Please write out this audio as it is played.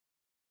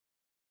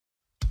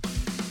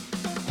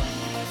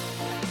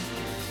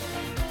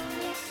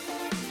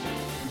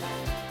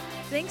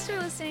Thanks for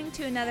listening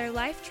to another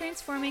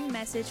life-transforming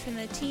message from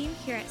the team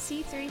here at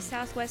C3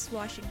 Southwest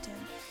Washington.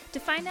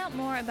 To find out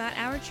more about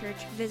our church,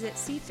 visit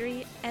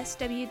c3swwa.com.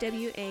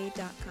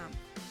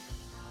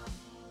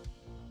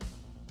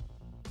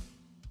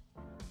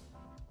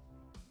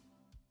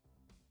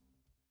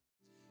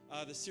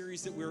 The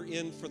series that we're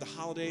in for the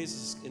holidays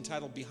is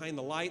entitled Behind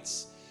the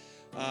Lights.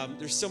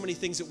 There's so many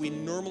things that we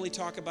normally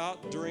talk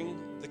about during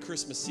the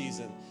Christmas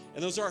season,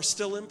 and those are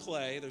still in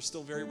play. They're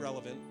still very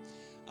relevant.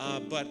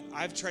 But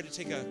I've tried to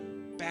take a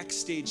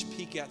backstage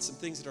peek at some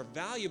things that are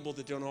valuable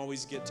that don't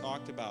always get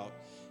talked about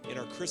in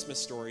our Christmas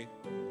story.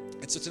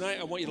 And so tonight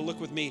I want you to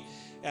look with me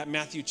at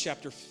Matthew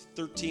chapter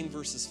 13,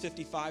 verses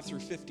 55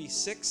 through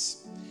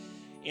 56.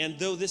 And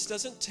though this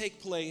doesn't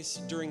take place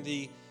during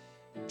the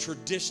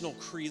traditional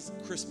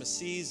Christmas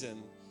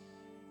season,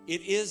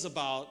 it is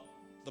about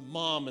the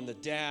mom and the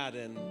dad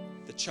and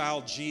the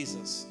child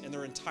Jesus and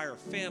their entire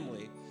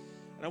family.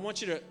 And I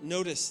want you to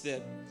notice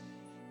that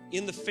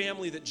in the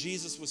family that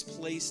Jesus was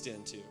placed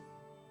into,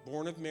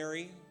 born of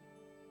Mary,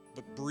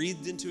 but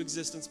breathed into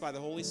existence by the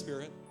Holy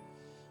Spirit,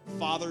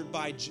 fathered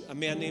by a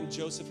man named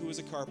Joseph who was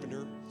a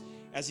carpenter.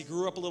 As he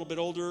grew up a little bit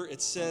older,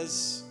 it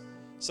says,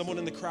 someone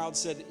in the crowd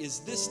said,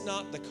 "Is this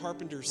not the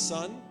carpenter's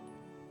son?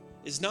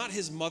 Is not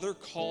his mother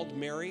called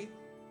Mary?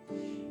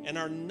 And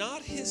are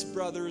not his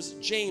brothers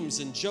James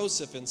and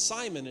Joseph and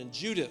Simon and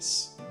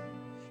Judas?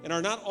 And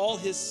are not all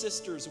his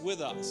sisters with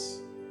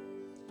us?"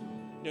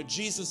 You know,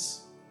 Jesus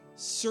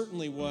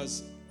certainly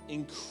was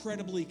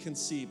incredibly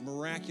conceived,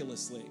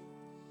 miraculously.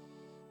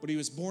 But he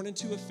was born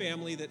into a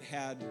family that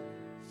had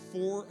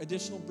 4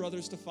 additional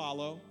brothers to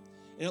follow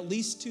and at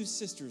least 2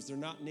 sisters. They're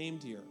not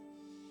named here.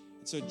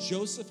 And so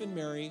Joseph and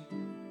Mary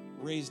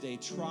raised a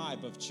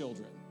tribe of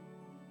children.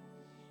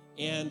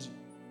 And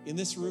in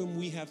this room,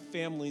 we have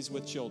families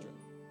with children.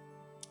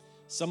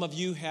 Some of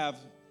you have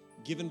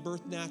given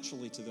birth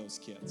naturally to those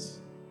kids,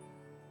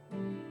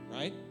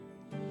 right?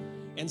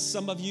 And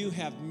some of you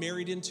have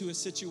married into a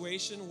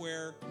situation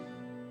where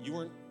you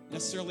weren't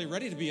necessarily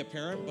ready to be a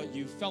parent, but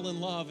you fell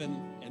in love and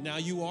now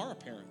you are a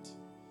parent.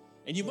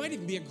 And you might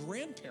even be a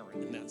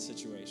grandparent in that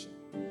situation.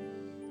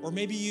 Or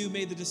maybe you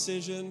made the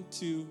decision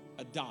to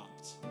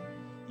adopt.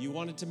 You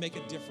wanted to make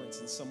a difference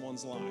in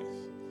someone's life.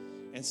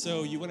 And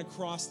so you went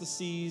across the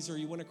seas, or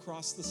you went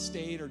across the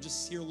state, or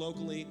just here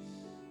locally,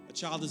 a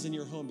child is in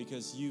your home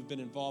because you've been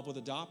involved with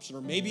adoption.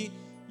 Or maybe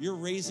you're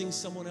raising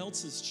someone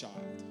else's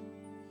child.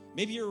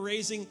 Maybe you're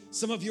raising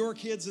some of your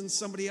kids and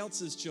somebody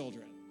else's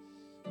children.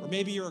 Or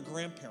maybe you're a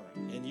grandparent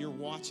and you're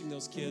watching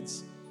those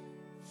kids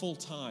full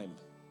time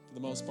for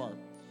the most part.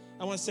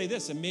 I want to say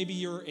this, and maybe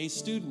you're a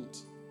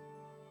student.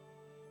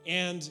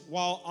 And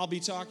while I'll be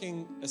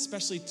talking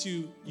especially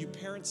to you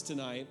parents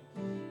tonight,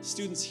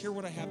 students, hear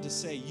what I have to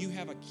say. You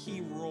have a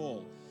key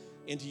role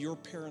into your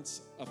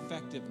parents'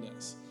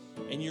 effectiveness.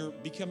 And you're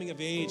becoming of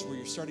age where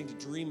you're starting to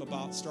dream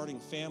about starting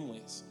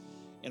families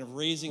and of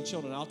raising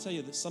children. I'll tell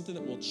you that something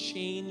that will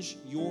change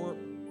your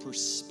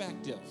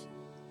perspective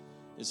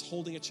is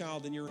holding a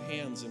child in your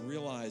hands and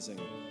realizing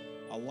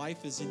a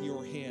life is in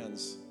your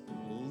hands,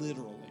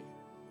 literally.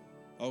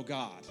 Oh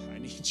God, I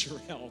need your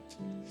help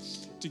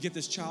to get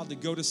this child to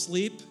go to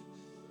sleep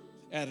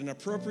at an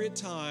appropriate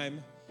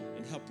time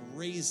and help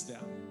raise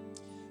them.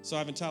 So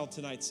I've entitled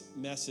tonight's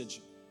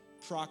message,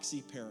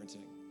 Proxy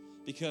Parenting,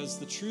 because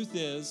the truth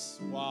is,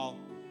 while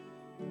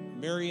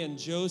Mary and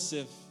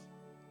Joseph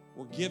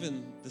were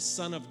given the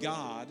Son of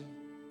God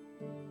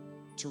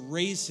to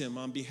raise him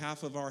on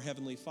behalf of our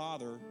Heavenly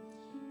Father,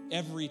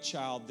 every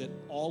child that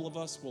all of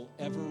us will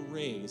ever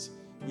raise,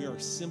 we are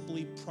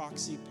simply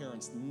proxy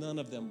parents. None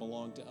of them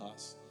belong to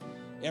us.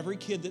 Every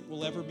kid that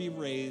will ever be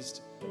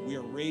raised, we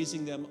are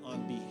raising them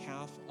on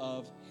behalf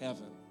of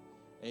heaven.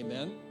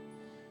 Amen?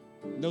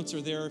 Notes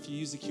are there. If you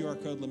use the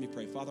QR code, let me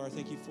pray. Father, I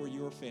thank you for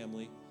your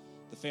family,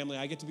 the family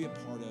I get to be a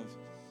part of.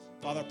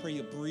 Father, I pray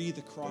you breathe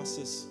across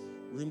this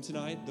room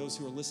tonight, those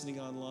who are listening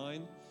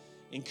online.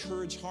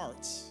 Encourage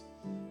hearts.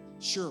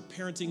 Sure,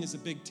 parenting is a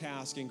big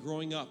task, and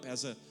growing up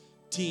as a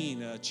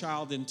teen, a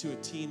child into a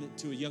teen,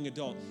 to a young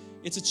adult,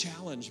 it's a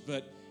challenge,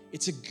 but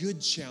it's a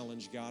good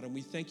challenge, God, and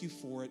we thank you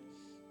for it.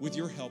 With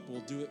your help,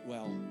 we'll do it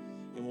well,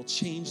 and we'll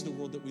change the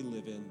world that we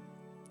live in.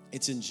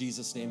 It's in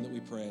Jesus' name that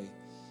we pray.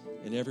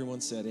 And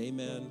everyone said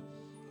amen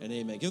and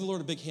amen. Give the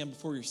Lord a big hand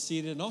before you're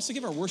seated, and also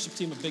give our worship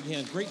team a big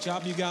hand. Great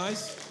job, you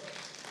guys.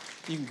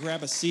 You can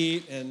grab a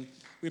seat, and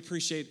we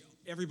appreciate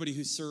everybody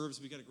who serves.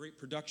 We got a great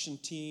production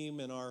team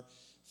and our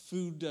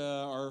food,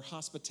 our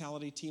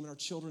hospitality team, and our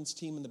children's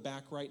team in the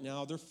back right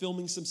now. They're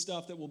filming some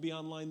stuff that will be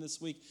online this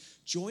week.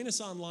 Join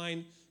us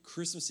online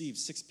Christmas Eve,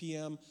 6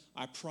 p.m.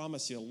 I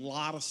promise you, a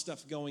lot of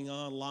stuff going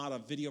on, a lot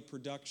of video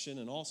production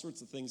and all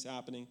sorts of things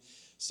happening.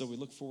 So we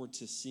look forward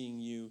to seeing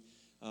you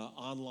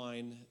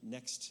online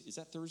next, is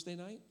that Thursday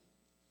night?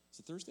 Is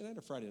it Thursday night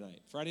or Friday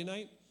night? Friday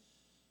night?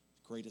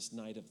 Greatest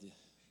night of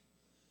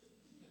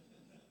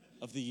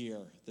the year,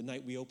 the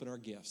night we open our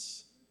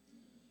gifts.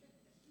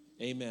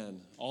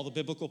 Amen. All the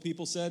biblical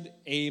people said,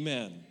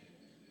 amen.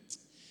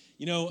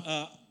 You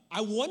know,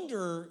 I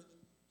wonder,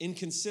 in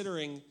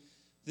considering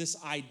this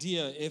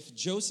idea if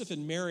Joseph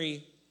and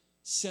Mary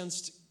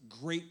sensed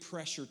great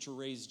pressure to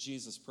raise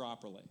Jesus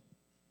properly.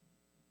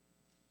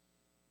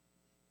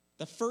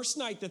 The first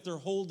night that they're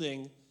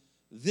holding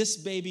this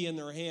baby in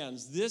their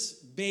hands, this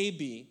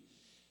baby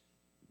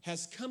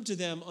has come to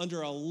them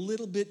under a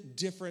little bit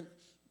different,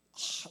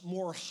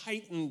 more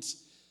heightened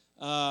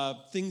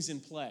things in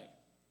play.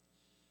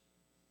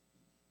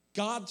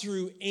 God,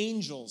 through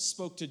angels,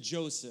 spoke to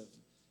Joseph.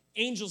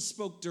 Angels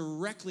spoke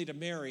directly to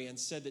Mary and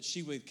said that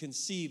she would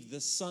conceive the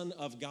Son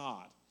of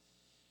God.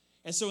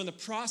 And so in the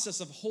process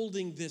of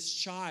holding this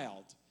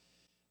child,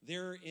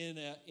 they're in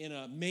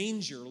a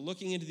manger,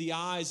 looking into the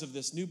eyes of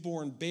this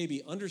newborn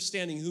baby,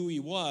 understanding who he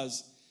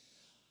was.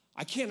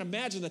 I can't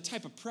imagine the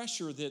type of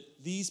pressure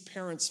that these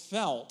parents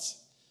felt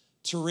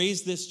to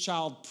raise this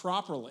child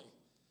properly.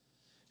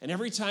 And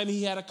every time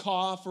he had a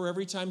cough, or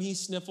every time he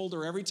sniffled,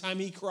 or every time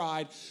he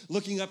cried,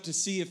 looking up to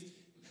see if,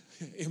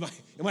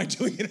 am I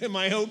doing it? Am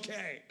I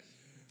okay?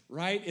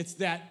 Right? It's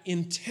that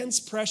intense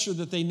pressure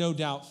that they no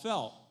doubt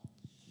felt.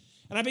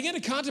 And I began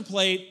to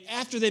contemplate,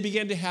 after they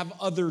began to have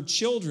other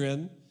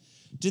children,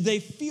 did they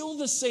feel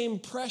the same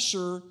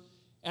pressure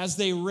as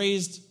they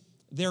raised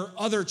their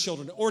other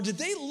children? Or did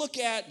they look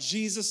at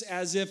Jesus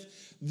as if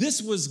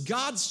this was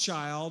God's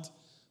child,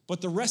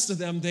 but the rest of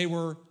them, they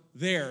were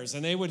theirs?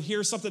 And they would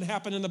hear something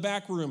happen in the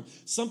back room.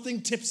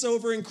 Something tips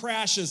over and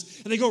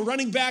crashes, and they go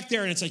running back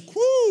there, and it's like,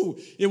 whoo,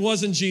 it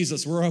wasn't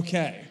Jesus. We're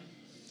okay.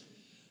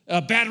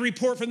 A bad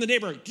report from the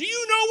neighbor. Do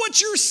you know what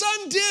your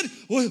son did?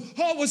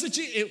 Oh, was it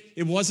Jesus?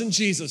 It wasn't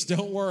Jesus.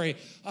 Don't worry.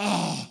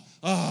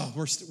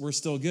 We're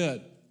still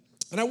good.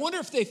 And I wonder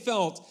if they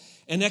felt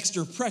an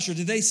extra pressure.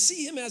 Did they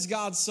see him as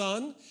God's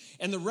son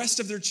and the rest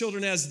of their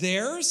children as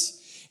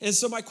theirs? And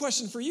so my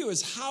question for you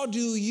is, how do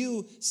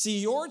you see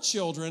your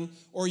children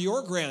or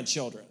your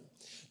grandchildren?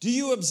 Do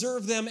you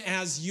observe them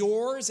as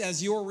yours,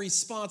 as your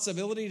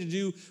responsibility to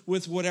do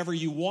with whatever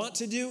you want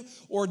to do?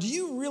 Or do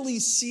you really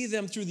see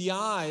them through the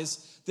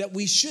eyes that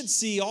we should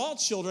see all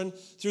children,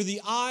 through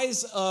the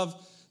eyes of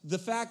the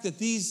fact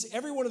that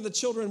every one of the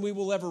children we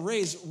will ever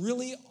raise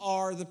really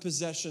are the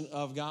possession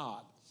of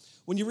God?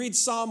 When you read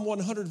Psalm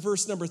 100,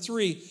 verse number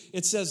 3,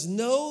 it says,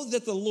 "Know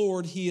that the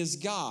Lord, he is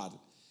God.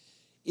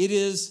 It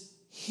is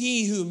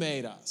he who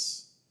made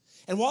us."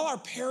 And while our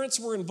parents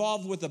were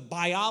involved with the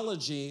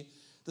biology,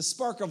 the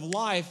spark of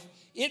life,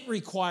 it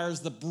requires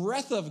the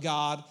breath of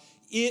God.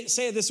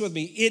 Say this with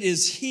me. It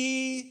is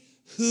he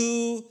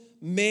who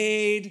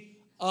made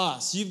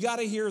us. You've got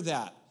to hear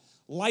that.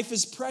 Life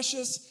is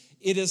precious.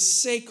 It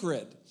is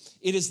sacred.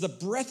 It is the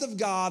breath of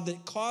God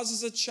that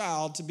causes a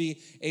child to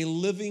be a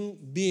living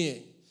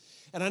being.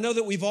 And I know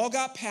that we've all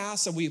got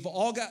past and we've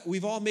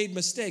all made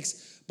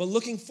mistakes, but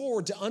looking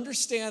forward to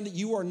understand that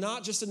you are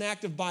not just an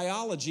act of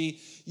biology,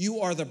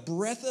 you are the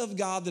breath of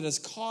God that has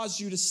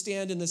caused you to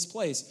stand in this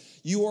place.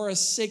 You are a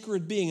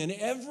sacred being, and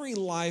every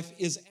life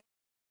is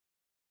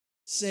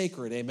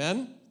sacred.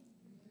 Amen?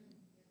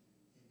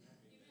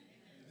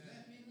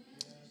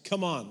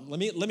 Come on, let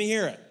me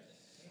hear it.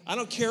 I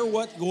don't care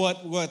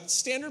what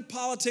standard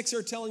politics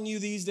are telling you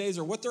these days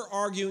or what they're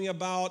arguing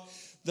about.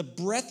 The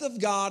breath of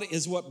God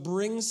is what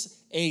brings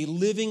a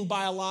living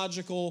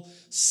biological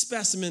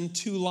specimen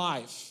to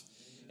life.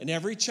 And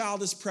every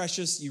child is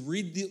precious. You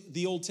read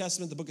the Old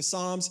Testament, the book of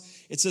Psalms,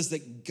 it says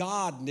that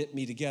God knit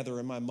me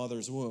together in my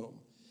mother's womb.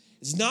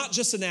 It's not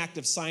just an act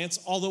of science,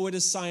 although it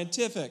is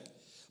scientific.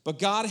 But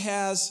God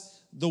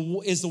is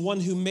the one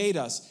who made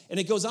us.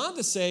 And it goes on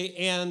to say,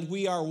 and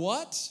we are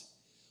what?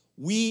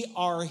 We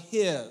are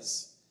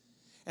his.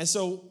 And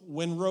so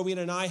when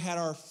Rowena and I had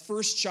our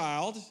first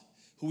child,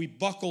 who we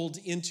buckled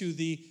into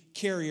the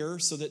carrier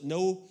so that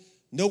no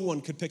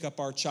one could pick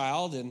up our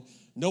child and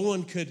no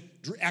one could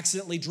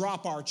accidentally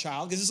drop our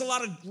child, because there's a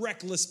lot of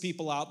reckless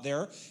people out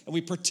there, and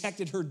we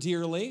protected her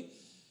dearly.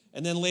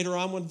 And then later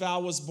on when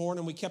Val was born,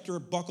 and we kept her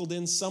buckled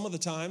in some of the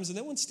times, and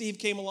then when Steve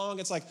came along,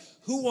 it's like,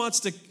 who wants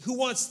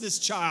this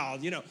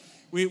child? You know,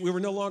 we were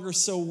no longer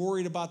so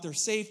worried about their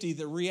safety.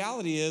 The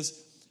reality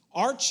is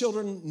our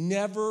children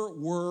never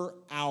were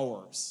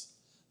ours.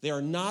 They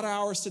are not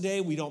ours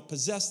today. We don't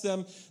possess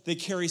them. They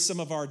carry some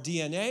of our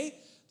DNA.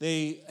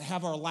 They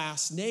have our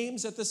last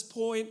names at this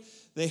point.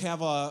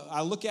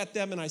 I look at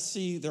them and I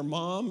see their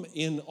mom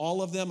in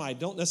all of them. I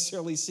don't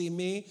necessarily see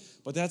me,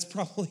 but that's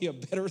probably a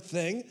better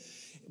thing.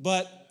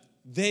 But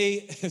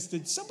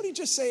did somebody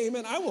just say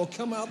amen? I will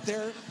come out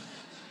there.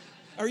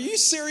 Are you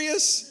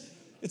serious?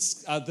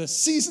 It's the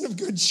season of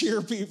good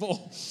cheer,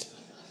 people.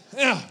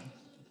 Yeah.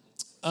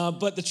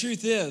 But the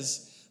truth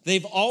is,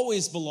 they've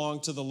always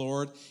belonged to the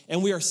Lord,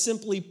 and we are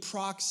simply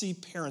proxy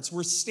parents.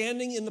 We're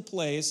standing in the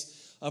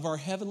place of our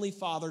Heavenly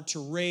Father to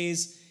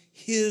raise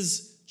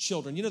his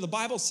children. You know, the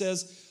Bible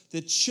says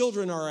that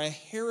children are a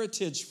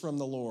heritage from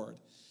the Lord.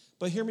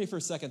 But hear me for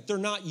a second. They're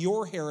not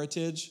your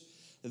heritage.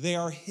 They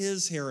are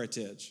his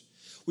heritage.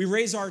 We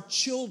raise our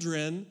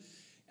children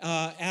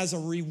as a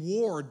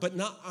reward, but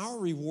not our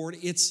reward.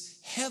 It's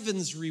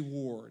heaven's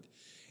reward.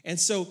 And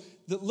so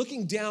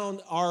looking down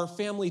our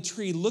family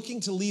tree, looking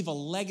to leave a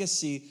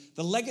legacy,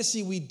 the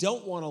legacy we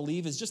don't want to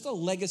leave is just a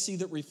legacy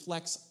that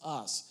reflects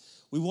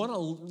us. We want to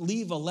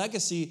leave a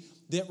legacy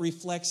that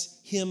reflects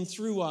him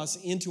through us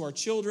into our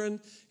children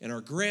and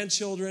our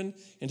grandchildren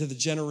and to the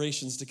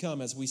generations to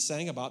come, as we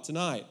sang about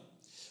tonight.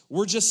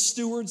 We're just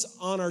stewards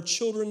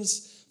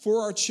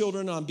for our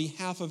children on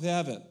behalf of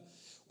heaven.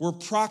 We're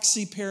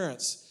proxy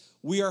parents.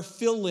 We are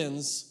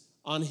fill-ins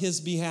on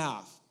his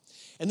behalf.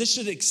 And this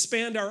should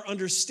expand our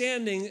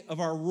understanding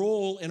of our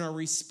role and our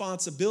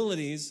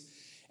responsibilities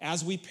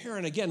as we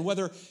parent. Again,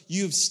 whether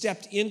you've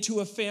stepped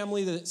into a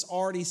family that's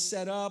already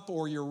set up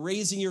or you're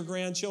raising your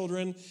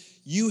grandchildren,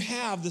 you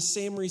have the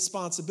same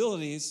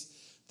responsibilities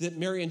that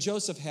Mary and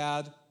Joseph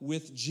had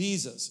with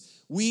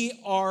Jesus. We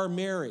are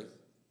Mary.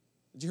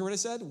 Did you hear what I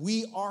said?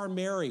 We are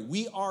Mary.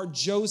 We are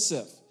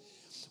Joseph.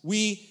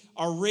 We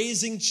are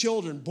raising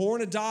children,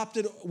 born,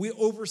 adopted, we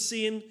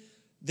overseen.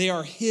 They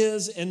are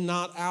his and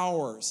not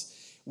ours.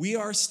 We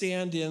are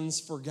stand-ins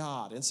for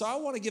God. And so I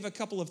want to give a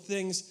couple of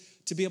things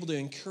to be able to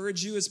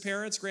encourage you as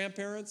parents,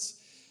 grandparents,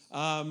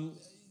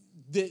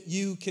 that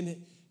you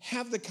can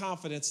have the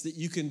confidence that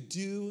you can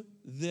do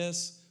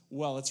this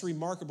well. It's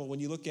remarkable when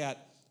you look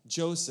at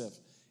Joseph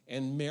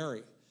and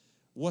Mary,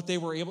 what they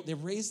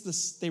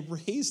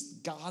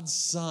raised God's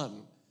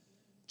son,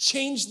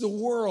 changed the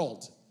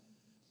world.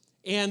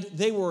 And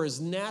they were as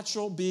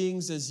natural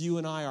beings as you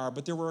and I are,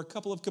 but there were a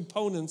couple of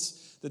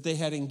components that they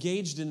had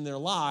engaged in their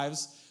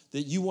lives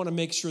that you want to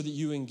make sure that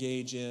you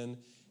engage in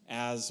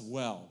as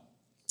well.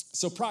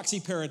 So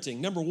proxy parenting.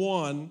 Number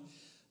one,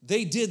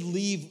 they did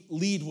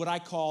lead what I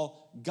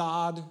call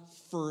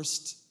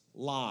God-first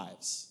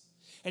lives.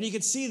 And you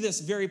can see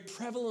this very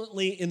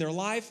prevalently in their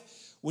life.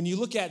 When you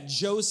look at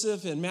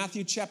Joseph in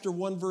Matthew chapter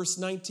 1, verse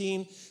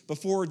 19,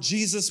 before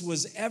Jesus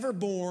was ever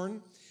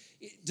born,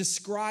 it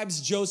describes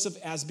Joseph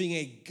as being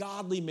a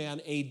godly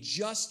man, a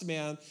just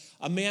man,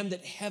 a man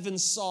that heaven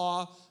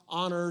saw,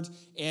 honored,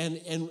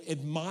 and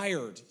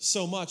admired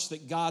so much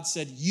that God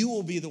said, you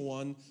will be the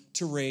one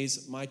to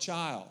raise my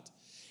child.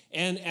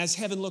 And as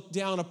heaven looked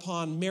down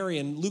upon Mary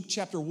in Luke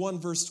chapter 1,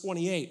 verse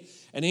 28,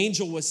 an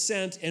angel was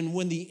sent, and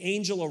when the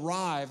angel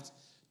arrived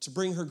to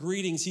bring her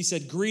greetings, he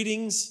said,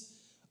 greetings,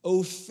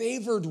 O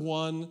favored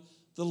one,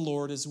 the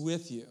Lord is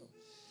with you.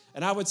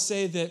 And I would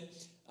say that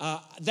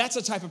that's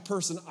the type of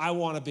person I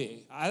want to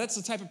be. That's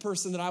the type of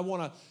person that I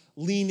want to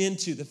lean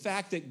into, the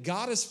fact that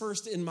God is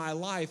first in my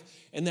life,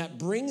 and that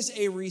brings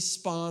a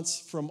response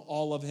from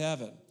all of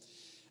heaven.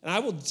 And I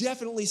will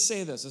definitely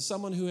say this, as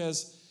someone who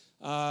has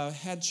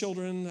had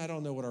children, I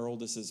don't know what our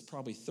oldest is,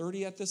 probably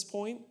 30 at this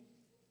point.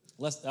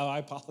 I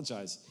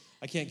apologize.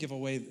 I can't give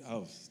away,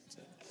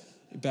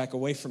 back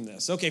away from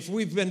this. Okay,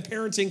 we've been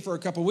parenting for a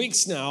couple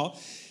weeks now,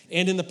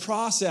 and in the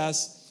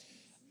process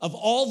of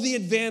all the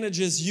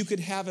advantages you could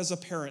have as a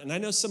parent, and I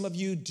know some of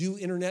you do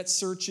internet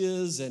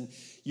searches, and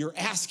you're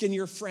asking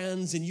your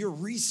friends, and you're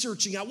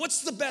researching out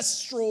what's the best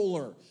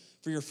stroller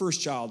for your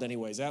first child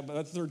anyways.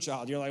 That third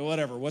child, you're like,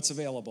 whatever, what's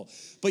available?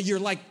 But you're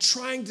like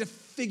trying to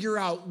figure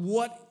out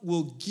what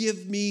will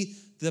give me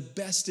the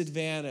best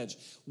advantage.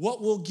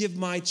 What will give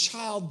my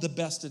child the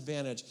best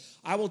advantage?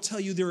 I will tell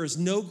you there is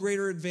no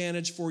greater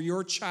advantage for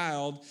your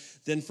child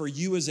than for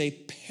you as a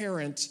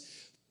parent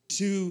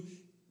to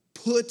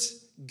put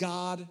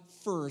God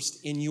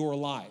first in your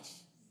life.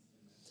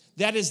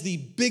 That is the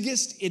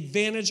biggest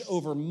advantage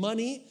over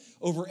money,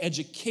 over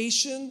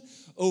education,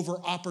 over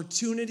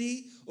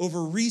opportunity,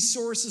 over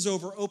resources,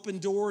 over open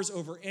doors,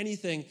 over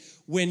anything.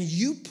 When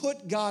you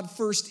put God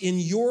first in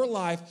your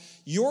life,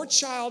 your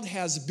child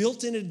has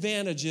built-in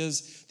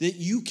advantages that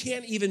you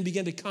can't even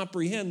begin to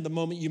comprehend the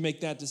moment you make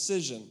that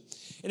decision.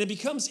 And it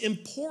becomes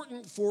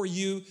important for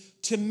you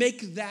to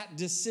make that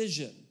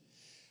decision.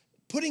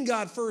 Putting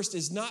God first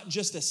is not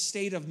just a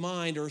state of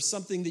mind or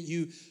something that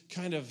you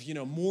kind of,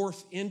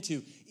 morph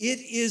into. It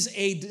is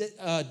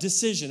a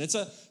decision. It's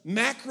a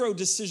macro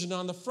decision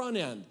on the front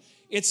end.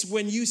 It's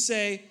when you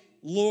say,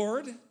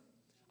 Lord,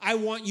 I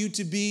want you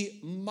to be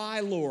my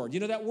Lord.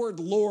 That word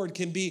Lord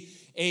can be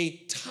a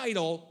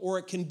title or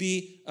it can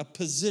be a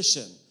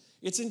position.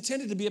 It's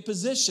intended to be a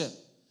position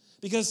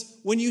because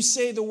when you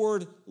say the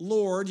word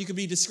Lord, you could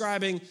be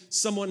describing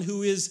someone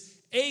who is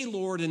a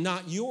Lord and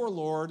not your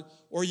Lord,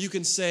 or you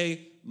can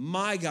say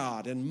my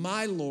God and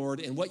my Lord,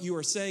 and what you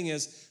are saying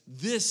is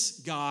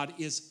this God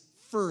is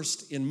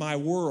first in my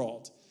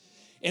world.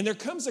 And there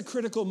comes a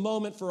critical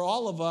moment for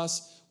all of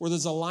us where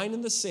there's a line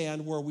in the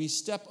sand where we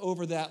step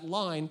over that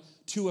line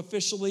to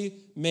officially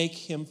make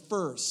him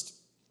first.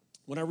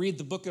 When I read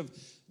the book of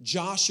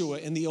Joshua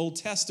in the Old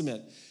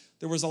Testament,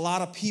 there was a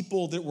lot of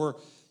people that were,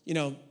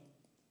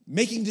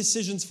 making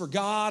decisions for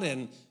God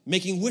and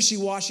making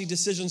wishy-washy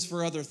decisions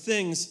for other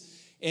things.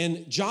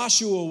 And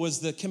Joshua was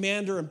the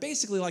commander and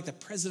basically like the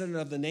president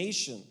of the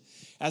nation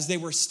as they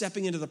were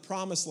stepping into the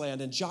promised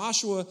land. And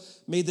Joshua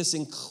made this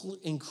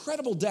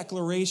incredible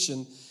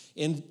declaration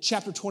in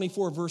chapter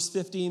 24, verse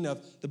 15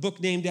 of the book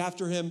named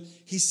after him.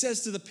 He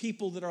says to the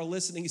people that are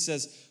listening, he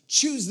says,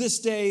 choose this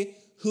day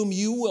whom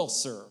you will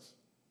serve.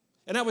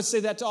 And I would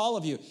say that to all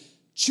of you.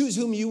 Choose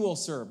whom you will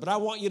serve. But I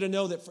want you to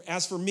know that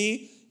as for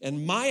me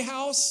and my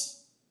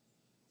house,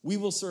 we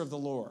will serve the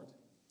Lord.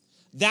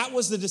 That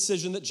was the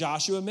decision that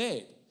Joshua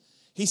made.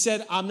 He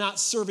said, I'm not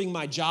serving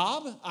my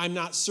job. I'm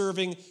not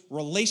serving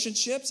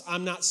relationships.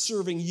 I'm not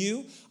serving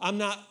you. I'm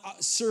not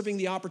serving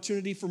the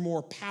opportunity for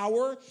more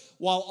power.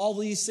 While all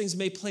these things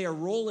may play a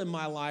role in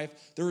my life,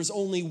 there is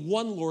only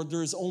one Lord.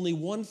 There is only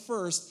one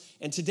first.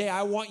 And today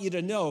I want you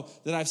to know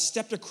that I've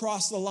stepped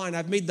across the line.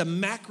 I've made the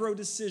macro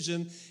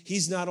decision.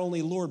 He's not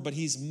only Lord, but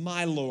he's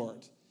my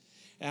Lord.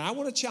 And I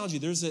want to challenge you.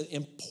 There's an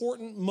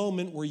important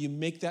moment where you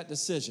make that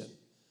decision.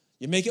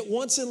 You make it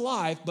once in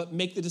life, but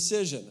make the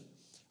decision.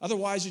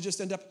 Otherwise, you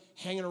just end up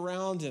hanging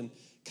around and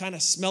kind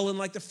of smelling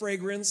like the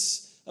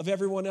fragrance of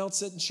everyone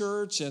else at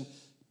church and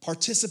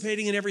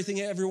participating in everything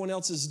everyone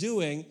else is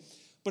doing.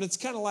 But it's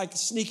kind of like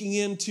sneaking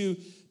into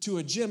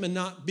a gym and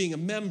not being a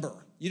member.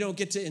 You don't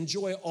get to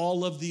enjoy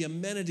all of the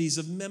amenities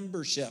of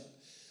membership.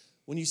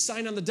 When you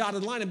sign on the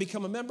dotted line and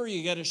become a member,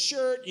 you get a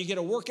shirt, you get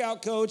a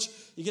workout coach,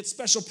 you get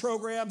special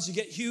programs, you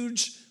get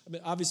huge.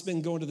 Obviously,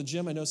 been going to the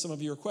gym. I know some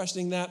of you are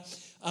questioning that.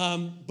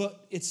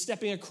 But it's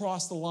stepping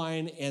across the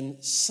line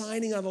and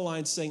signing on the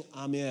line saying,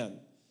 I'm in.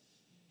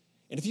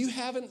 And if you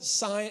haven't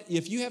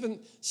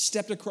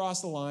stepped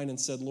across the line and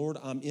said, Lord,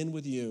 I'm in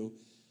with you,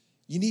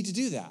 you need to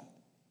do that.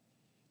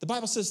 The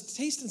Bible says,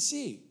 taste and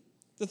see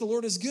that the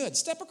Lord is good.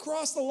 Step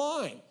across the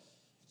line.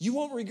 You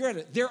won't regret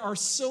it. There are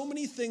so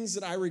many things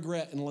that I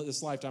regret in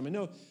this lifetime. I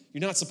know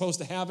you're not supposed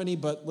to have any,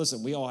 but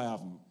listen, we all have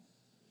them.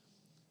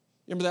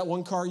 Remember that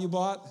one car you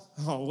bought?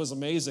 Oh, it was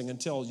amazing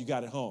until you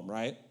got it home,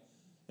 right?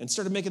 And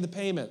started making the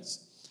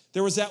payments.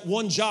 There was that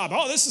one job.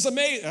 Oh, this is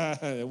amazing.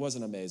 It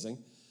wasn't amazing.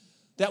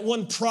 That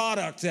one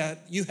product that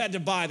you had to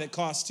buy that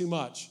cost too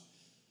much.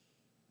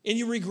 And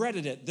you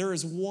regretted it. There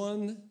is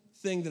one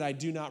thing that I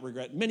do not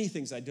regret. Many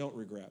things I don't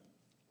regret.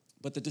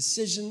 But the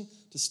decision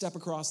to step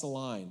across the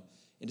line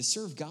and to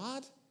serve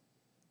God,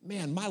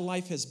 man, my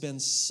life has been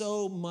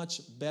so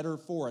much better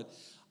for it.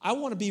 I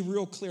want to be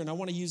real clear, and I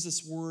want to use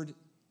this word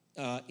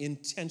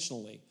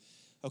intentionally,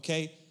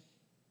 okay?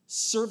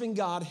 Serving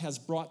God has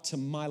brought to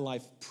my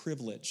life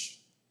privilege.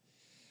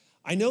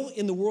 I know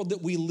in the world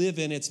that we live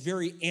in, it's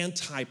very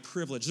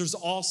anti-privilege. There's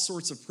all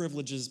sorts of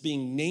privileges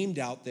being named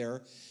out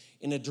there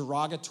in a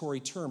derogatory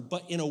term.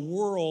 But in a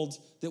world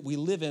that we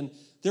live in,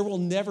 there will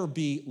never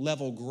be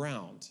level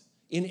ground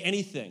in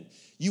anything.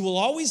 You will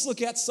always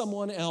look at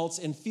someone else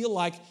and feel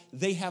like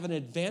they have an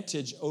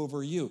advantage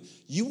over you.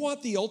 You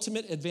want the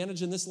ultimate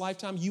advantage in this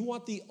lifetime? You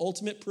want the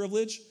ultimate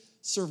privilege?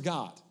 Serve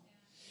God.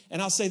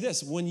 And I'll say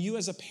this, when you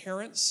as a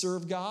parent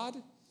serve God,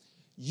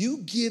 you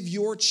give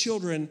your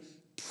children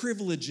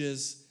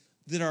privileges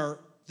that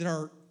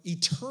are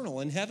eternal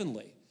and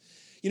heavenly.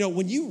 You know,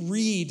 when you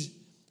read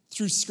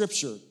through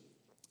Scripture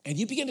and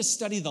you begin to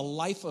study the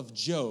life of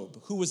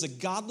Job, who was a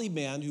godly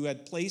man who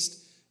had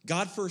placed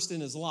God first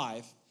in his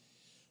life,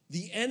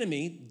 the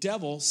enemy,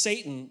 devil,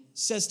 Satan,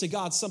 says to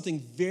God something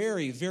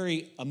very,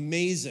 very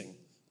amazing.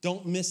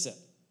 Don't miss it.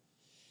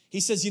 He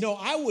says, you know,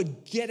 I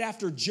would get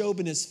after Job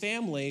and his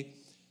family,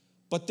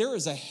 but there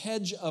is a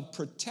hedge of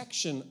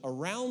protection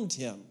around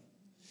him.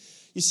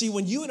 You see,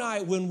 when you and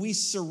I, when we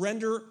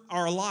surrender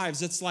our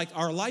lives, it's like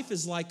our life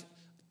is like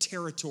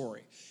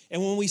territory.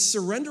 And when we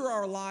surrender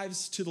our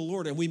lives to the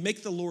Lord and we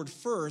make the Lord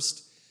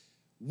first,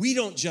 we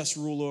don't just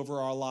rule over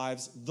our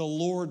lives, the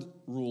Lord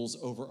rules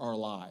over our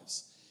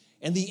lives.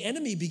 And the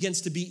enemy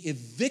begins to be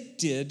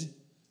evicted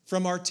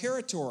from our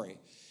territory.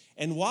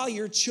 And while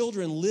your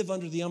children live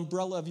under the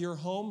umbrella of your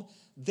home,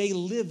 they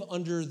live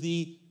under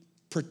the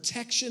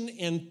protection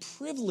and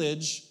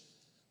privilege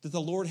that the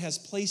Lord has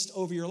placed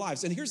over your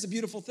lives. And here's the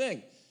beautiful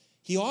thing.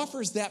 He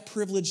offers that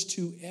privilege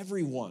to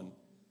everyone.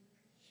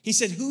 He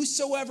said,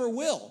 whosoever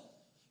will,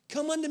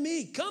 come unto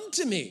me, come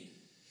to me.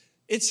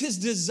 It's his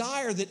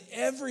desire that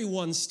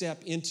everyone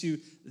step into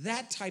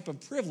that type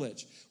of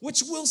privilege,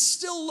 which will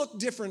still look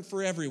different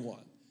for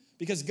everyone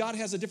because God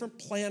has a different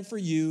plan for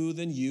you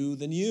than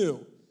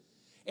you.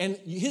 And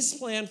his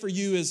plan for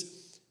you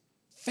is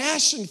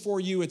fashioned for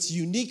you. It's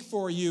unique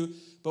for you.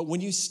 But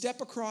when you step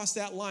across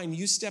that line,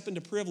 you step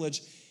into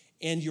privilege,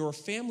 and your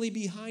family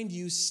behind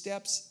you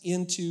steps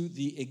into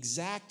the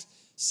exact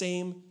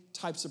same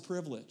types of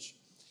privilege.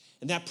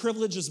 And that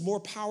privilege is more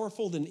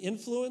powerful than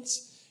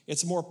influence.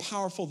 It's more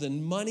powerful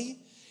than money.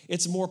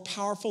 It's more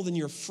powerful than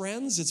your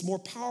friends. It's more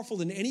powerful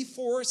than any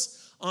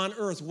force on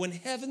earth. When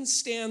heaven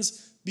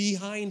stands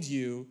behind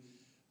you,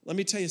 let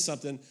me tell you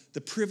something.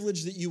 The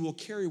privilege that you will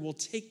carry will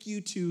take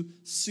you to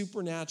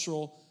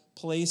supernatural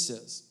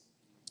places.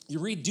 You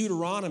read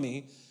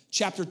Deuteronomy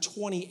chapter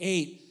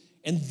 28,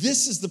 and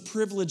this is the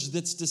privilege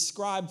that's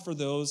described for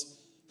those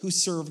who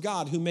serve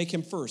God, who make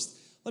him first.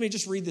 Let me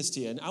just read this to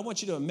you. And I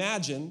want you to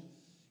imagine,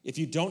 if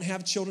you don't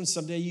have children,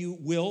 someday you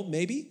will,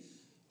 maybe,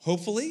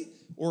 hopefully,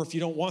 or if you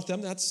don't want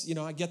them, that's,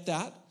 I get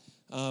that.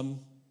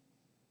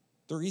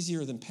 They're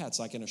easier than pets,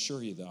 I can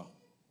assure you, though.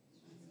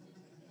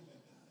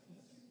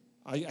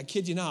 I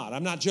kid you not.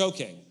 I'm not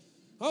joking.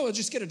 Oh,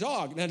 just get a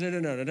dog.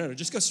 No.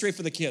 Just go straight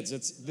for the kids.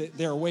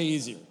 They're way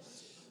easier.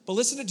 But But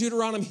listen to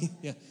Deuteronomy.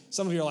 Yeah,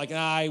 some of you are like,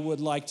 I would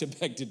like to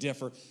beg to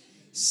differ.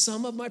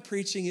 Some of my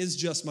preaching is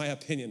just my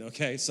opinion,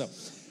 okay? So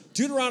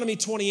Deuteronomy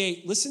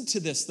 28, listen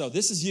to this, though.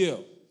 This is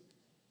you.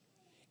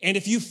 And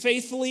if you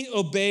faithfully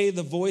obey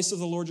the voice of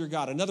the Lord your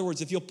God, in other words,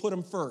 if you'll put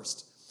him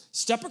first,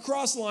 step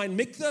across the line,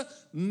 make the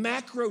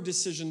macro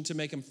decision to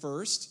make him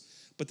first,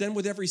 but then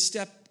with every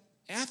step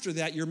after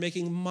that, you're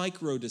making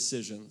micro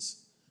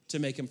decisions to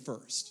make him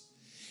first.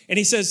 And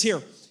he says here,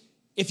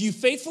 if you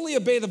faithfully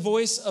obey the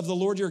voice of the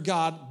Lord your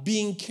God,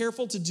 being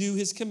careful to do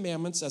his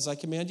commandments, as I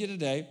command you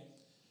today,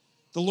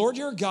 the Lord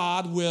your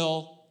God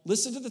will,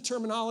 listen to the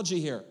terminology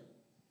here,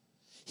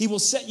 he will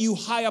set you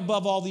high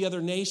above all the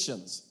other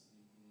nations.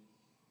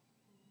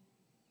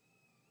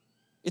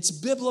 It's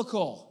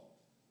biblical.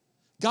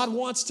 God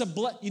wants to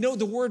bless. You know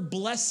the word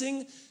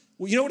blessing?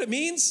 Well, you know what it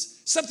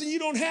means? Something you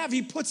don't have,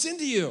 he puts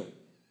into you.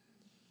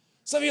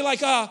 Some of you are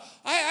like, I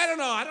don't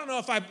know. I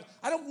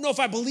don't know if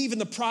I believe in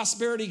the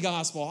prosperity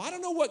gospel. I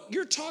don't know what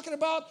you're talking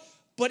about,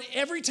 but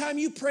every time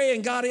you pray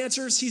and God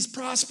answers, he's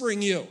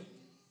prospering you.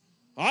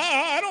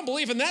 I don't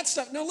believe in that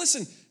stuff. No,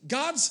 listen,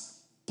 God's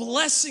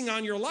blessing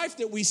on your life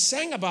that we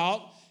sang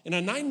about in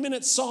a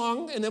 9-minute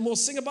song, and then we'll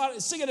sing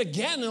it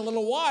again in a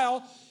little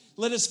while.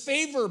 Let his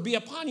favor be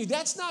upon you.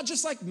 That's not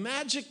just like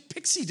magic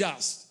pixie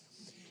dust.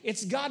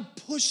 It's God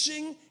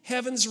pushing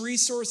heaven's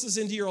resources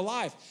into your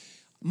life.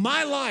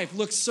 My life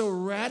looks so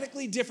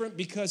radically different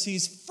because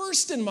he's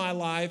first in my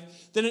life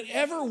than it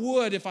ever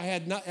would if I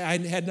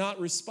had not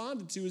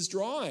responded to his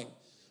drawing.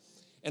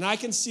 And I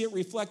can see it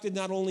reflected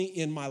not only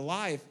in my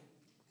life,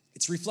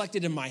 it's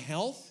reflected in my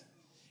health.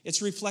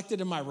 It's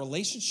reflected in my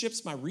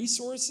relationships, my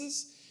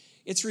resources.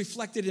 It's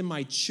reflected in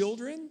my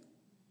children.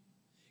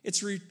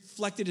 It's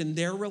reflected in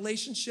their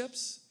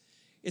relationships.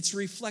 It's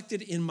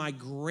reflected in my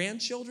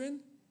grandchildren.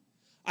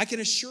 I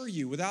can assure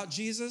you, without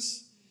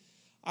Jesus,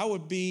 I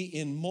would be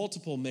in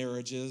multiple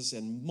marriages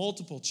and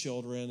multiple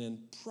children and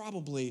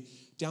probably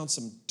down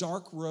some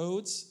dark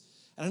roads.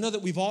 And I know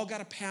that we've all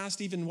got a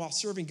past, even while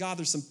serving God,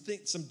 there's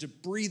some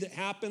debris that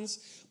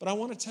happens. But I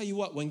want to tell you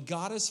what, when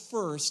God is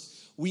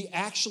first, we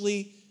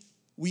actually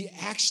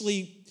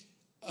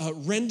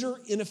render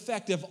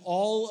ineffective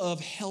all of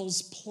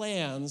hell's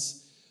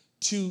plans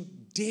to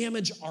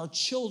damage our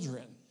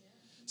children.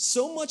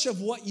 So much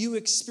of what you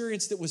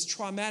experienced that was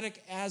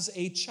traumatic as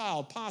a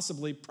child,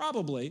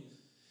 probably,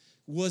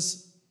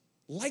 was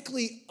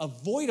likely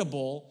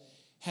avoidable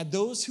had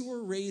those who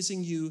were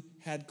raising you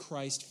had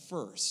Christ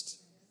first.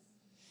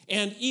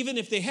 And even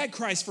if they had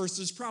Christ first,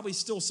 there's probably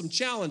still some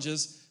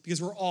challenges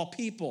because we're all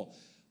people.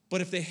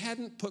 But if they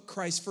hadn't put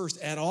Christ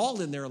first at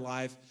all in their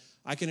life,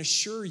 I can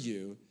assure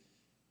you,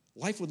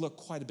 life would look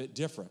quite a bit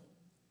different.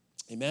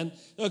 Amen?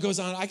 No, it goes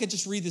on. I could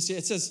just read this.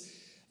 It says,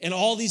 and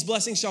all these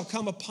blessings shall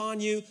come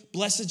upon you.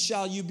 Blessed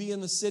shall you be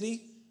in the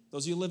city,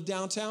 those of you who live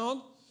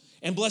downtown.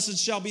 And blessed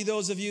shall be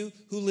those of you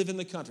who live in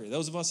the country,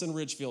 those of us in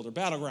Ridgefield or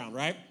Battleground,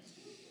 right?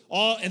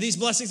 And these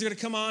blessings are going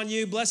to come on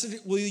you.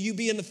 Blessed will you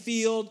be in the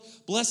field.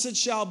 Blessed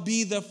shall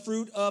be the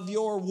fruit of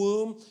your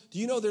womb. Do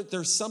you know that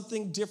there's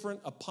something different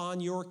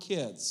upon your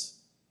kids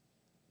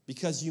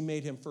because you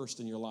made him first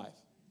in your life?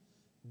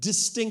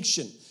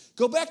 Distinction.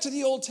 Go back to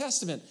the Old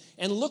Testament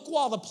and look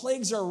while the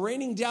plagues are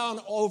raining down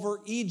over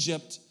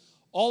Egypt,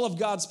 all of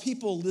God's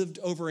people lived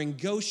over in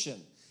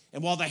Goshen.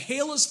 And while the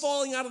hail is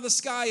falling out of the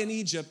sky in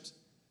Egypt,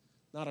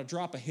 not a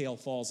drop of hail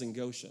falls in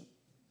Goshen.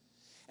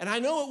 And I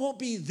know it won't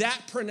be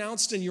that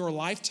pronounced in your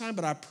lifetime,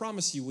 but I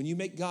promise you, when you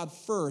make God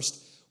first,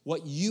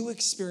 what you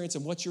experience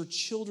and what your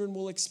children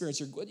will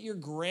experience, what your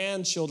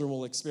grandchildren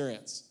will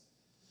experience,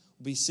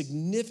 will be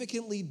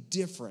significantly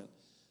different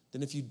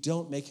than if you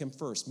don't make him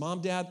first.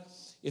 Mom, Dad,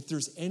 if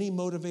there's any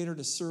motivator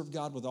to serve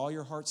God with all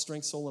your heart,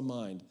 strength, soul, and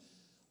mind,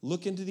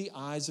 look into the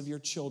eyes of your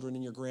children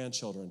and your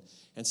grandchildren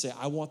and say,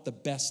 I want the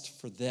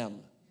best for them,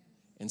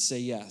 and say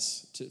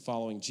yes to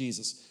following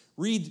Jesus.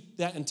 Read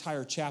that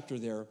entire chapter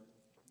there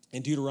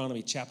in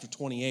Deuteronomy chapter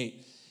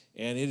 28,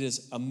 and it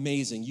is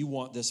amazing. You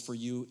want this for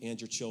you and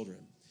your children.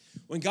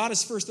 When God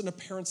is first in a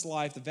parent's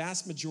life, the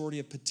vast majority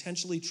of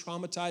potentially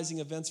traumatizing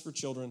events for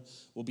children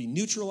will be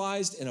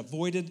neutralized and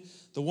avoided.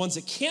 The ones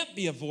that can't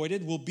be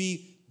avoided will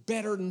be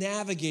better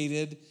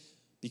navigated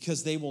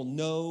because they will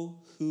know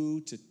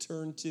who to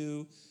turn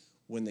to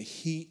when the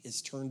heat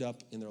is turned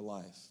up in their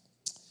life.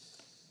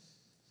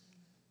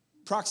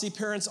 Proxy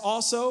parents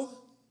also,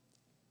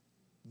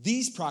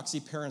 these proxy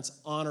parents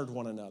honored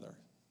one another.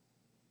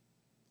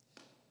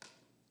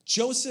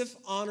 Joseph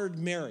honored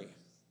Mary,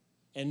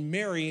 and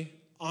Mary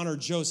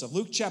honored Joseph.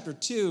 Luke chapter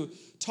 2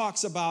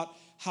 talks about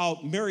how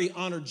Mary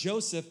honored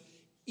Joseph.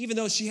 Even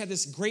though she had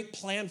this great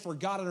plan for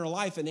God in her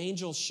life and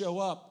angels show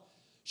up,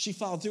 she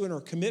followed through in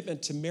her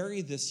commitment to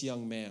marry this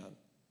young man.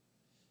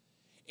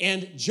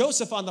 And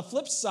Joseph, on the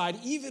flip side,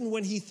 even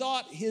when he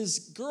thought his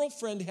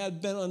girlfriend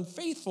had been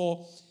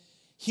unfaithful,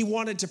 he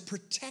wanted to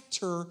protect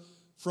her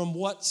from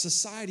what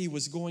society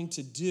was going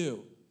to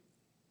do.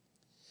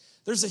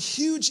 There's a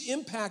huge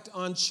impact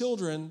on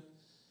children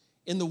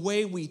in the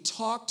way we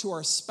talk to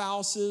our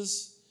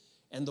spouses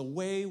and the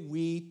way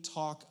we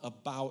talk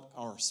about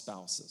our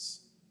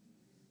spouses.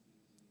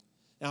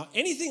 Now,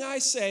 anything I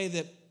say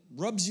that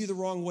rubs you the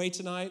wrong way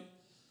tonight,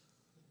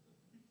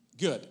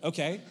 good,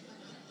 okay?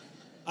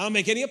 I don't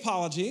make any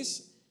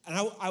apologies. And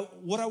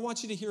what I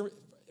want you to hear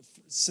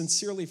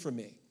sincerely from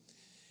me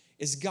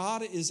is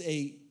God is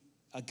a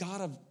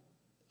God of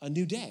a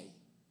new day.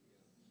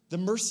 The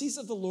mercies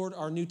of the Lord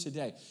are new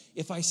today.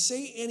 If I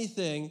say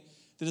anything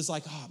that is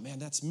like, oh man,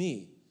 that's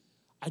me,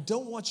 I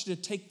don't want you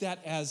to take that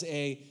as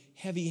a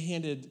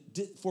heavy-handed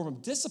form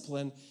of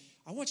discipline.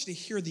 I want you to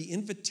hear the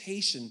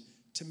invitation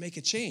to make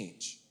a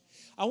change.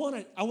 I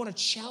want to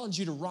challenge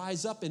you to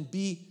rise up and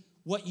be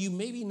what you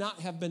maybe not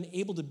have been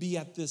able to be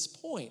at this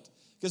point,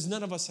 because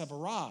none of us have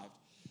arrived,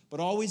 but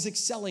always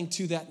excelling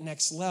to that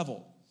next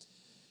level.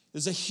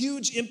 There's a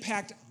huge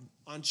impact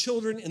on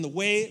children in the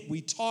way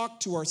we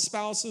talk to our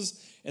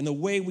spouses and the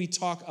way we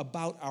talk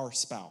about our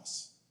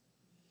spouse.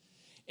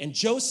 And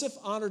Joseph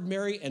honored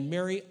Mary, and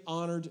Mary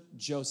honored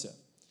Joseph.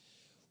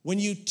 When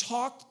you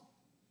talk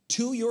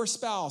to your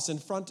spouse in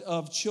front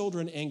of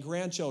children and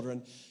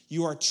grandchildren,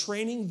 you are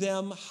training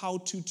them how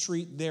to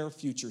treat their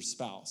future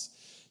spouse.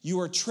 You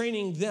are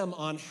training them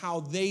on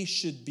how they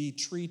should be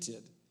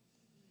treated.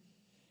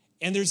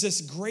 And there's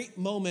this great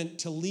moment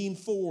to lean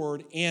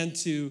forward and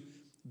to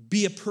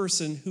be a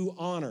person who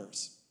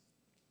honors.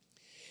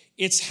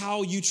 It's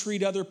how you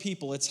treat other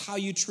people. It's how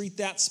you treat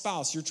that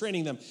spouse. You're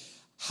training them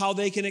how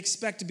they can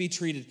expect to be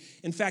treated.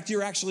 In fact,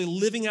 you're actually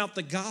living out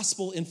the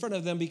gospel in front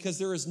of them, because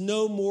there is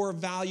no more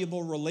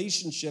valuable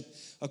relationship,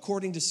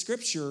 according to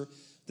Scripture,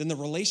 than the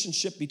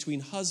relationship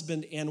between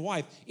husband and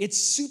wife. It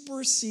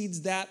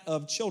supersedes that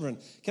of children.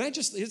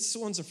 This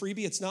one's a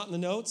freebie, it's not in the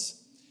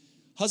notes.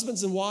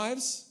 Husbands and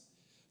wives,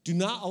 do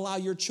not allow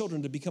your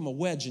children to become a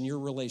wedge in your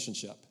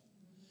relationship,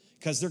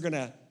 because they're going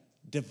to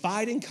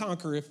divide and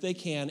conquer if they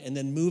can, and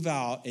then move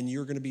out, and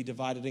you're going to be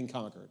divided and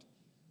conquered.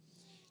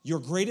 Your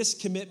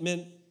greatest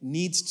commitment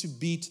needs to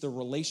be to the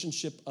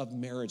relationship of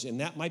marriage, and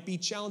that might be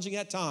challenging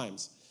at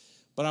times,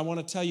 but I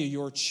want to tell you,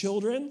 your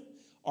children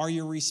are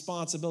your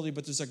responsibility,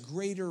 but there's a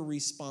greater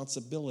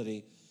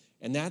responsibility,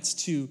 and that's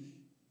to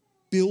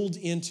build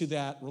into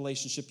that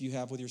relationship you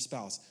have with your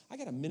spouse. I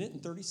got 1 minute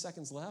and 30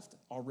 seconds left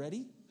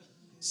already.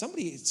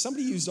 Somebody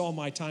used all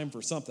my time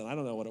for something. I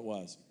don't know what it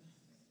was.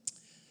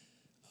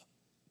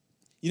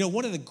 You know,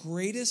 one of the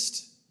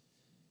greatest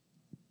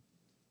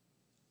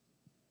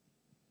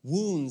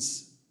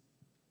wounds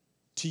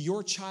to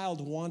your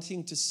child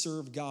wanting to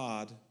serve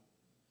God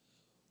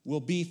will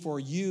be for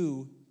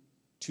you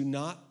to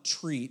not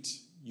treat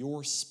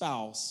your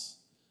spouse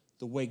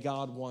the way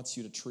God wants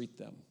you to treat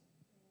them.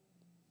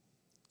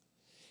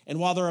 And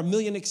while there are a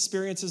million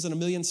experiences and a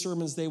million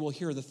sermons they will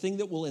hear, the thing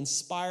that will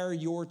inspire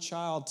your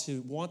child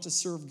to want to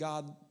serve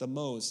God the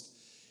most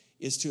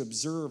is to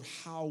observe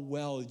how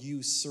well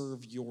you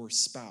serve your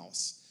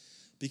spouse.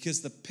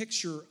 Because the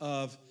picture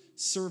of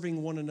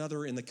serving one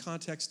another in the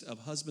context of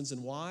husbands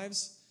and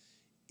wives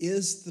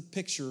is the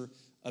picture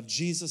of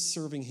Jesus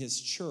serving his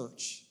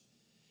church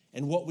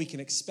and what we can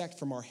expect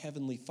from our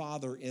Heavenly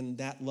Father in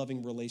that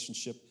loving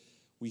relationship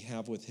we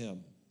have with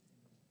him.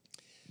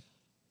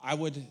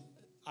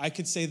 I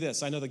could say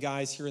this. I know the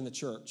guys here in the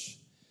church,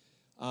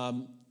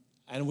 and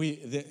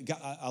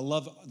I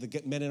love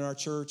the men in our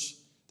church.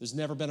 There's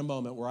never been a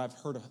moment where I've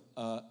heard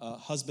a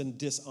husband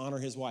dishonor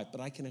his wife, but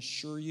I can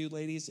assure you,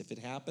 ladies, if it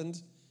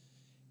happened,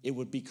 it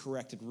would be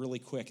corrected really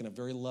quick in a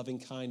very loving,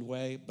 kind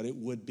way, but it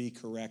would be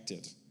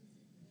corrected.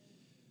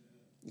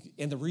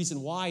 And the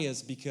reason why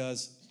is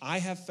because I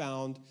have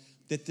found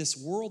that this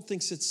world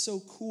thinks it's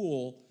so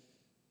cool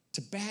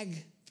to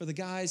bag for the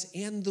guys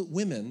and the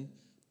women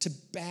to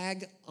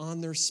bag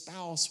on their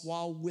spouse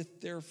while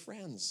with their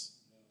friends.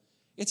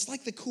 It's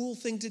like the cool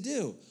thing to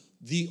do.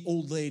 The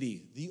old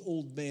lady, the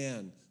old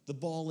man, the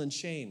ball and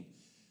chain.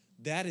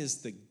 That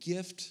is the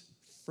gift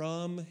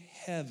from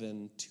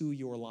heaven to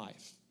your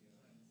life.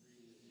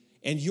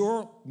 And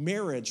your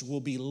marriage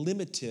will be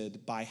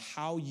limited by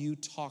how you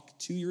talk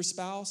to your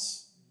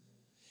spouse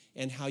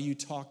and how you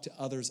talk to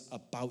others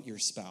about your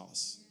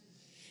spouse.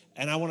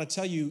 And I want to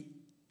tell you,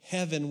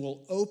 heaven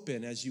will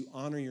open as you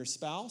honor your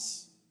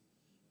spouse,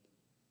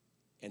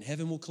 and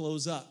heaven will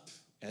close up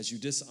as you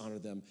dishonor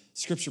them.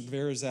 Scripture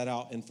bears that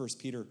out in 1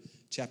 Peter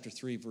chapter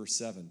 3, verse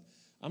 7.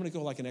 I'm going to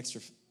go like an extra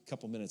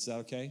couple minutes. Is that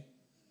okay?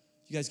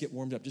 You guys get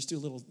warmed up. Just do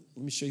a little,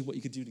 let me show you what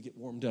you could do to get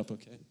warmed up,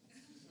 okay?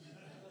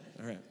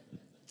 All right.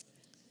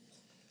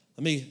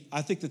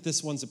 I think that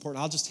this one's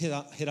important. I'll just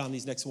hit on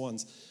these next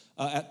ones.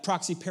 At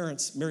Proxy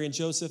Parents, Mary and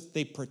Joseph,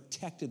 they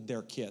protected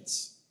their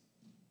kids.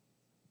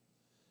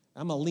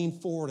 I'm going to lean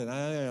forward and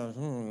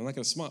I'm not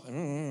going to smile.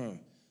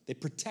 They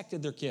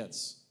protected their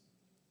kids.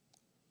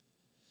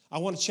 I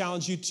want to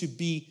challenge you to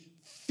be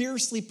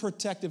fiercely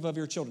protective of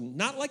your children.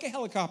 Not like a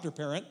helicopter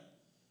parent.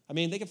 I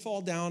mean, they can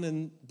fall down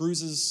and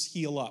bruises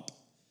heal up.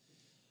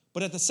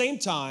 But at the same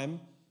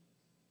time,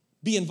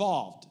 be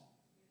involved.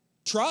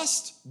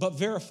 Trust, but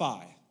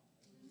verify.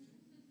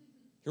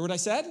 Hear what I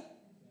said?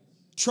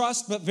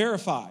 Trust, but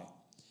verify.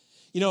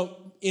 You know,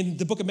 in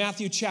the book of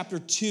Matthew chapter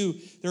 2,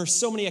 there are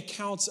so many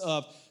accounts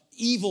of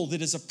evil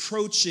that is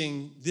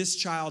approaching this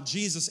child,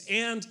 Jesus.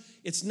 And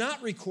it's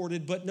not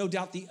recorded, but no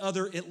doubt the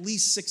other at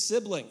least 6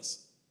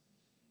 siblings.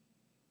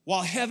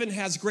 While heaven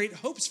has great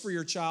hopes for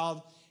your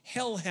child,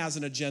 hell has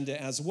an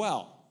agenda as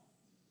well.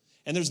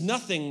 And there's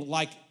nothing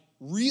like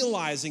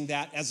realizing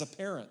that as a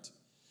parent,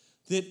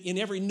 that in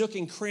every nook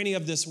and cranny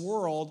of this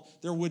world,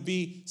 there would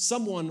be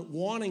someone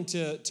wanting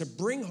to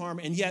bring harm,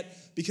 and yet,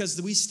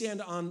 because we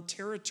stand on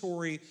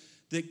territory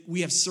that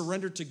we have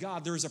surrendered to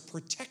God, there is a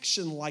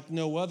protection like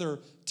no other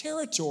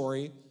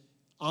territory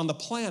on the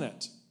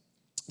planet.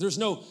 There's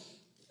no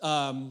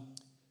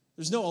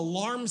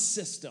alarm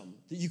system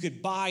that you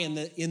could buy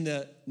in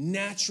the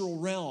natural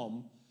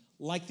realm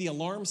like the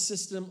alarm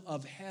system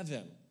of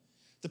heaven.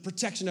 The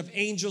protection of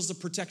angels, the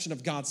protection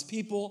of God's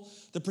people,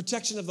 the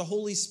protection of the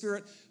Holy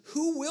Spirit,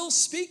 who will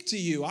speak to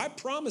you, I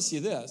promise you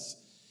this,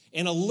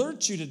 and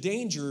alert you to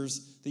dangers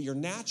that your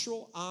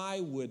natural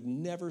eye would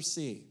never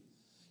see.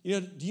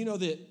 Do you know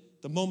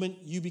that the moment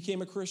you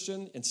became a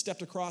Christian and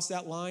stepped across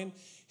that line,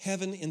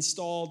 heaven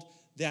installed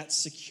that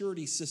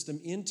security system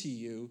into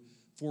you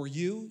for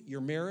you,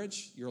 your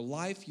marriage, your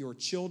life, your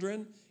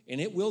children,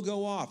 and it will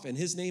go off, and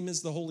his name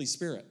is the Holy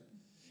Spirit.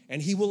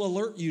 And he will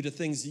alert you to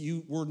things that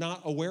you were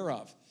not aware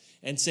of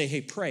and say,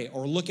 hey, pray,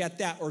 or look at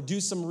that, or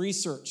do some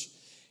research.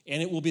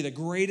 And it will be the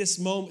greatest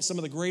moment, some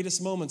of the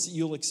greatest moments that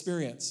you'll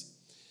experience.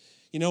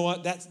 You know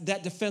what?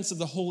 That defense of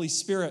the Holy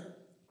Spirit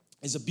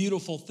is a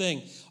beautiful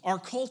thing. Our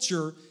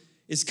culture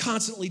is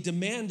constantly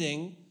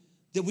demanding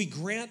that we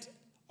grant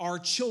our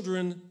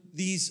children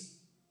these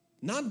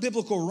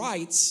non-biblical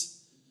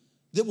rights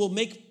that will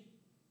make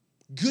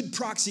good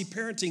proxy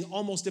parenting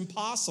almost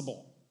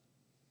impossible.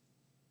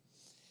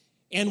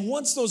 And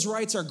once those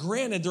rights are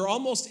granted, they're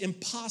almost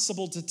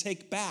impossible to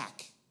take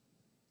back.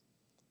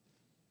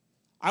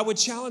 I would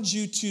challenge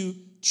you to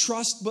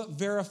trust but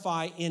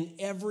verify in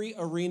every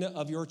arena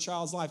of your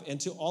child's life. And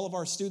to all of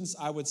our students,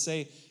 I would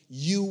say,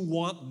 you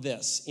want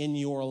this in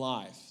your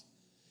life.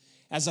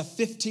 As a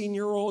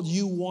 15-year-old,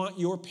 you want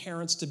your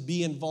parents to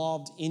be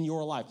involved in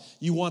your life.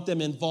 You want them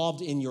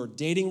involved in your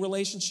dating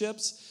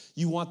relationships.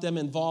 You want them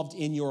involved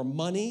in your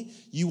money.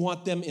 You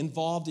want them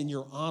involved in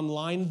your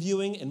online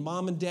viewing. And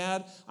mom and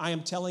dad, I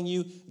am telling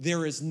you,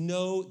 there is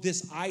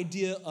this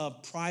idea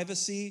of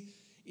privacy,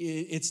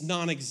 it's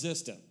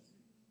non-existent.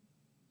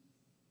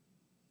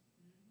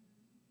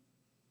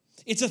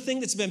 It's a thing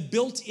that's been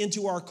built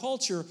into our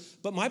culture,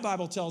 but my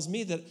Bible tells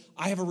me that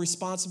I have a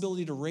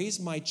responsibility to raise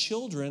my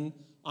children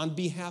on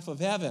behalf of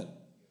heaven. Can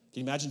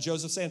you imagine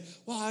Joseph saying,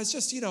 well, it's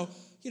just,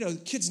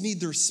 kids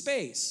need their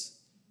space.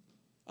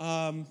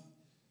 At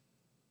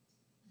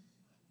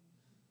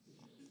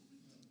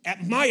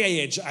my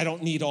age, I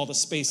don't need all the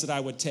space that I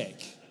would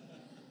take.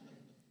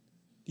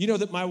 You know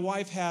that my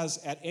wife has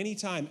at any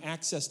time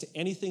access to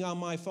anything on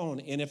my phone,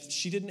 and if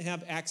she didn't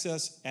have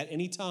access at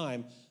any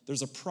time,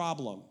 there's a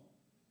problem.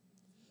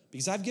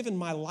 Because I've given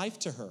my life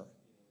to her.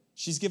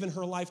 She's given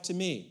her life to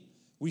me.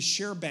 We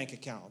share bank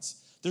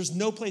accounts. There's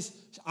no place,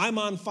 I'm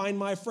on Find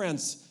My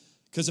Friends,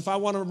 because if I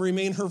want to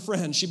remain her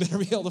friend, she better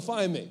be able to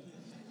find me.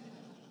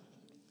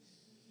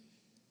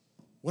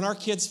 When our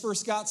kids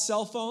first got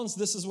cell phones,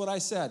 this is what I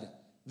said.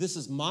 This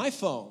is my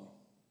phone.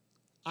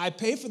 I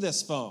pay for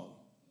this phone.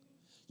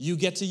 You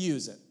get to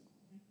use it.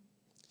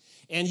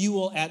 And you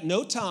will at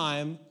no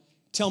time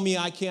tell me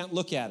I can't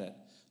look at it.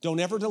 Don't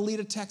ever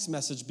delete a text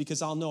message,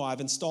 because I'll know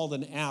I've installed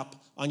an app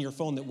on your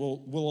phone that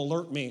will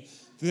alert me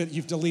that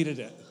you've deleted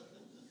it.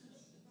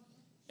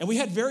 And we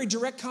had very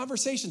direct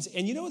conversations.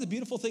 And you know the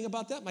beautiful thing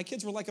about that? My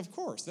kids were like, of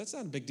course, that's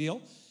not a big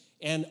deal.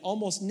 And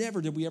almost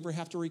never did we ever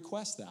have to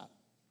request that.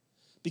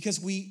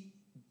 Because we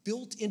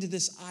built into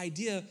this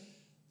idea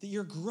that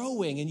you're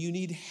growing and you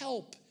need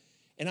help.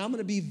 And I'm going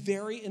to be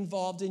very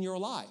involved in your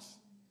life.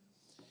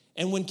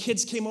 And when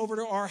kids came over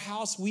to our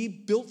house, we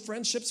built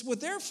friendships with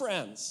their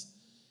friends.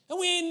 And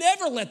we ain't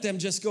never let them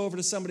just go over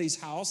to somebody's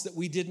house that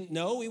we didn't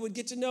know. We would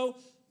get to know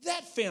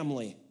that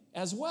family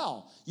as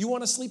well. You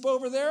want to sleep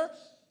over there?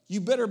 You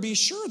better be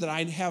sure that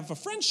I have a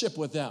friendship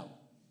with them.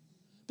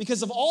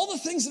 Because of all the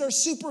things that are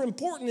super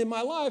important in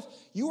my life,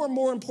 you are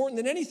more important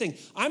than anything.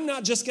 I'm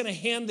not just going to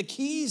hand the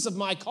keys of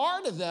my car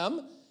to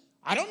them.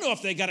 I don't know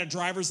if they got a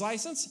driver's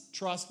license.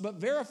 Trust but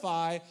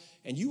verify.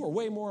 And you are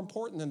way more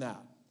important than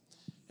that.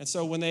 And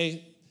so when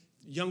they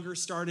younger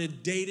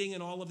started dating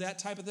and all of that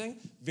type of thing,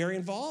 very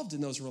involved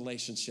in those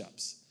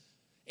relationships.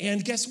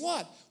 And guess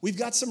what? We've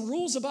got some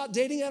rules about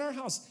dating at our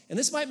house. And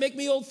this might make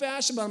me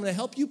old-fashioned, but I'm going to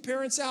help you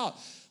parents out.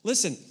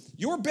 Listen,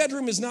 your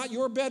bedroom is not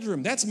your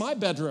bedroom. That's my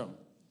bedroom.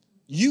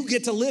 You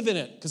get to live in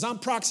it, because I'm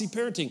proxy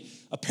parenting.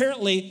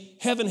 Apparently,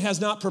 heaven has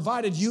not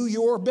provided you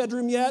your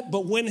bedroom yet,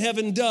 but when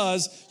heaven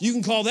does, you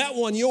can call that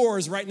one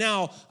yours. Right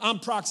now, I'm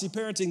proxy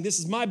parenting. This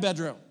is my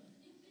bedroom.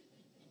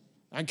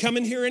 I can come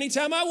in here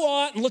anytime I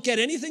want and look at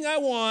anything I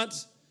want.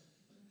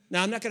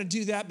 Now, I'm not going to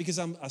do that because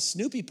I'm a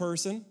snoopy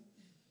person,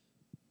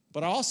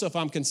 but also, if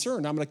I'm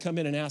concerned, I'm going to come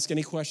in and ask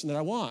any question that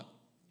I want.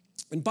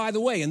 And by the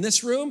way, in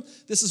this room,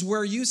 this is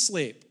where you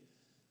sleep.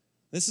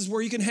 This is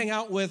where you can hang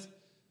out with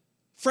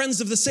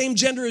friends of the same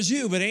gender as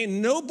you, but ain't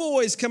no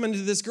boys coming to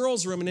this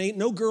girl's room and ain't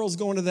no girls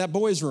going to that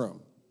boy's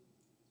room.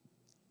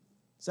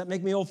 Does that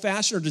make me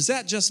old-fashioned, or does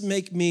that just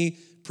make me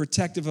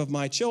protective of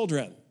my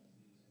children?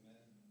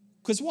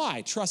 Because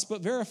why? Trust but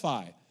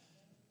verify.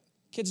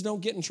 Kids don't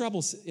get in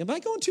trouble. Am I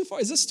going too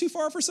far? Is this too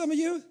far for some of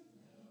you?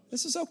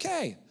 This is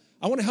okay.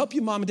 I want to help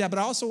you, mom and dad, but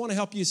I also want to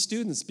help you,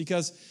 students,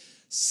 because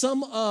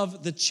some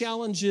of the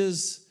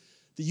challenges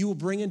that you will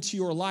bring into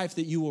your life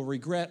that you will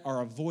regret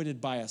are avoided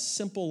by a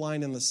simple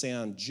line in the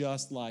sand,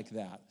 just like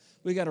that.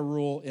 We got a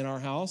rule in our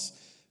house.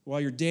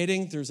 While you're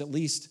dating, there's at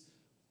least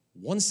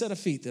one set of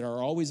feet that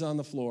are always on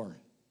the floor,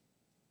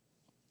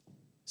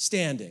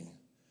 standing,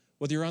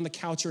 whether you're on the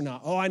couch or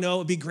not. Oh, I know,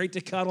 it'd be great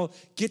to cuddle.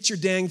 Get your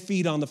dang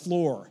feet on the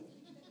floor.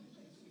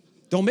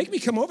 Don't make me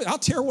come over. I'll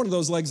tear one of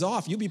those legs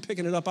off. You'll be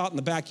picking it up out in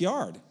the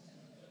backyard.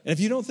 And if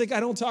you don't think I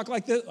don't talk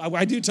like this,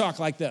 I do talk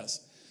like this.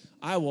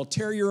 I will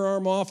tear your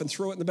arm off and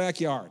throw it in the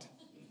backyard.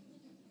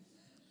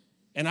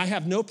 And I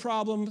have no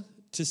problem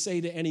to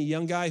say to any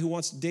young guy who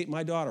wants to date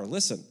my daughter,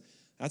 listen,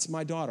 that's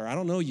my daughter. I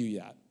don't know you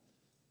yet.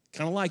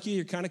 Kind of like you,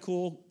 you're kind of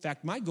cool. In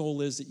fact, my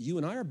goal is that you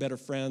and I are better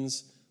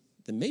friends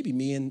than maybe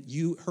me and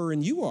you, her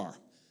and you are.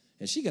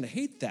 And she's going to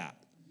hate that.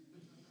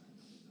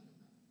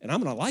 And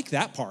I'm going to like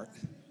that part.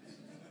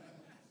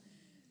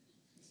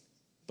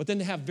 But then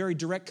to have very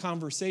direct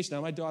conversation.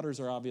 Now, my daughters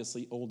are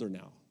obviously older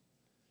now.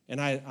 And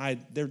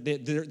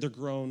they're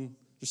grown.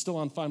 They're still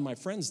on Find My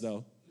Friends,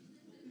 though.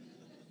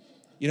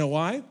 You know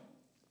why?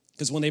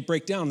 Because when they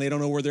break down, they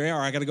don't know where they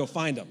are. I got to go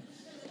find them.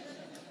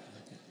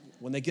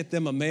 When they get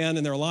them a man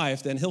in their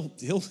life, then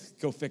he'll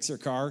go fix their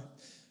car.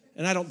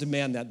 And I don't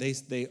demand that.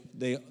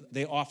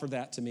 They offer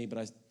that to me,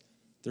 but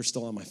they're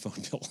still on my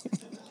phone bill.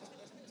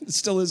 It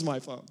still is my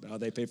phone. No,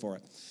 they pay for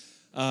it.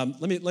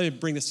 Let me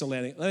bring this to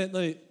landing. Let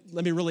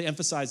me really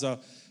emphasize,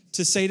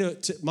 to say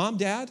to mom,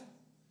 dad,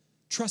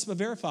 trust but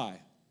verify.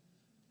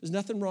 There's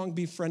nothing wrong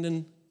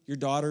befriending your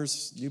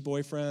daughter's new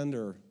boyfriend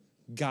or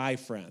guy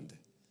friend.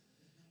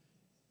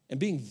 And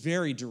being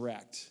very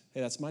direct. Hey,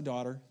 that's my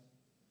daughter.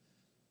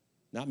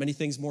 Not many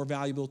things more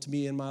valuable to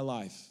me in my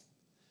life.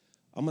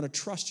 I'm going to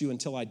trust you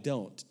until I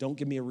don't. Don't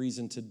give me a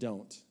reason to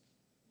don't.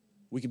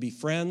 We could be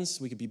friends,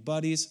 we could be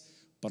buddies,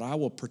 but I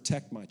will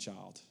protect my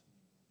child,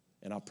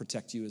 and I'll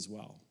protect you as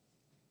well.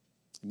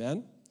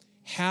 Amen?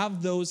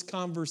 Have those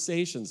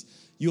conversations.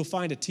 You'll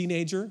find a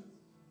teenager,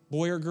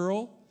 boy or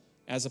girl,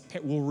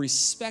 will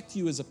respect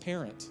you as a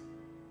parent.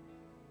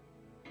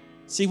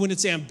 See, when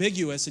it's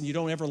ambiguous and you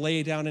don't ever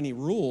lay down any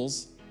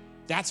rules,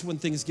 that's when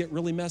things get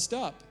really messed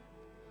up.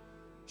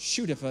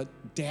 Shoot, if a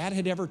dad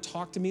had ever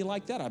talked to me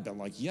like that, I'd been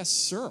like, yes,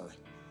 sir.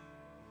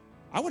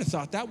 I would have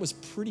thought that was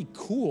pretty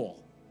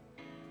cool.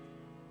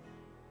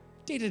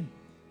 Dated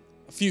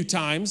a few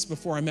times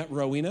before I met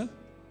Rowena.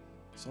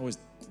 It's always,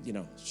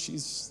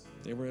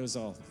 it was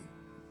all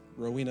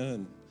Rowena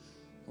and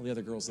all the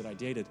other girls that I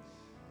dated.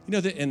 You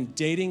know that in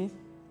dating,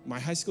 my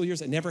high school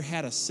years, I never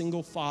had a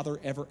single father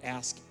ever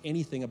ask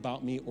anything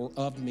about me or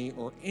of me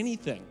or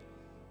anything.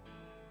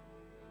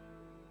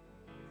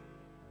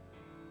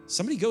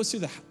 Somebody goes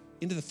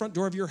into the front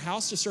door of your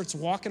house, just starts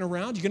walking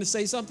around. You going to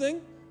say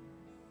something?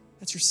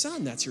 That's your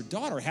son. That's your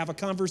daughter. Have a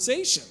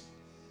conversation.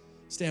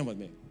 Stand with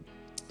me.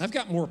 I've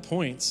got more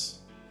points.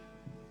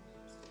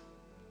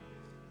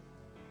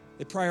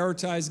 They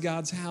prioritize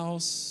God's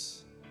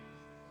house.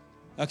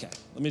 Okay,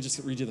 let me just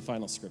read you the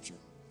final scripture.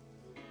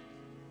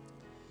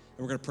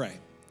 And we're going to pray.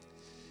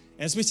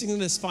 And as we sing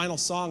this final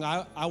song,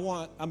 I'm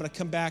going to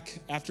come back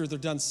after they're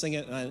done singing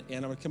it, and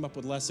I'm going to come up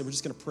with Leslie. We're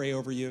just going to pray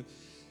over you.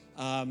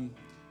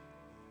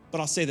 But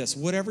I'll say this,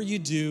 whatever you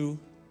do,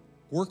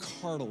 work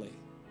heartily.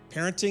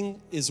 Parenting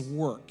is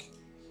work.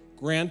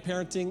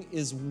 Grandparenting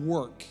is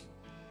work.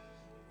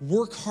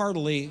 Work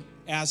heartily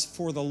as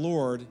for the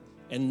Lord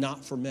and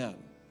not for men.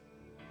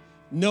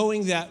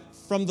 Knowing that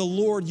from the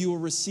Lord you will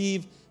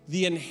receive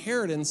the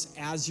inheritance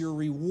as your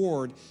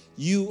reward.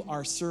 You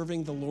are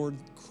serving the Lord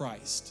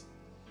Christ.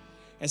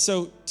 And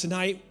so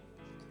tonight,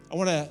 I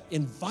want to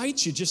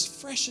invite you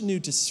just fresh and new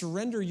to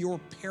surrender your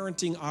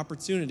parenting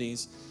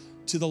opportunities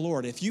to the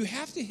Lord. If you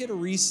have to hit a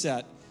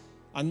reset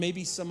on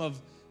maybe some of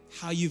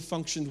how you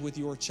functioned with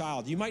your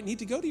child, you might need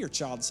to go to your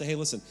child and say, hey,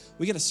 listen,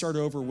 we got to start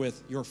over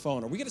with your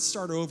phone, or we got to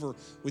start over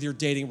with your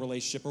dating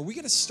relationship, or we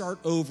got to start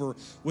over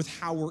with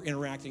how we're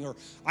interacting, or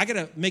I got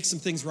to make some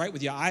things right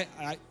with you.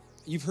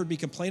 You've heard me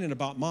complaining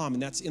about mom,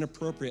 and that's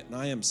inappropriate, and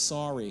I am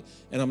sorry,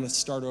 and I'm going to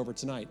start over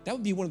tonight. That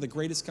would be one of the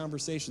greatest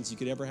conversations you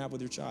could ever have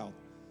with your child.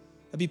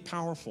 That'd be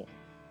powerful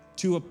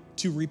to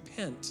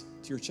repent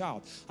to your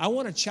child. I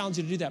want to challenge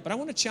you to do that, but I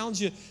want to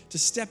challenge you to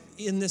step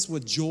in this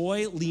with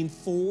joy, lean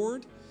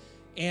forward,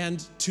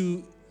 and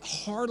to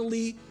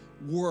heartily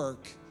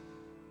work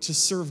to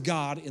serve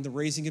God in the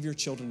raising of your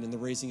children and the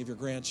raising of your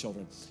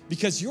grandchildren.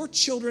 Because your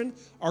children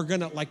are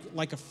gonna,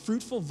 like a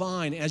fruitful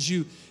vine, as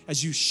you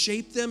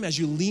shape them, as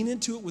you lean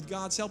into it with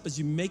God's help, as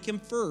you make Him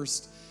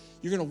first,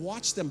 you're gonna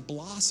watch them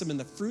blossom, and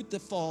the fruit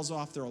that falls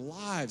off their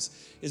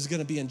lives is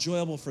gonna be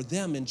enjoyable for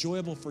them,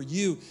 enjoyable for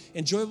you,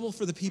 enjoyable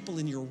for the people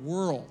in your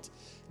world.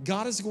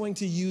 God is going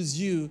to use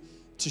you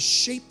to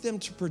shape them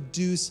to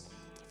produce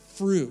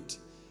fruit.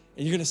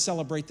 And you're going to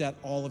celebrate that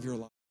all of your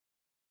life.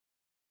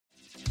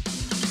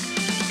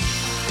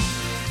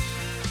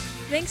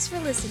 Thanks for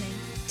listening.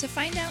 To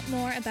find out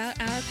more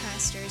about our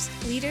pastors,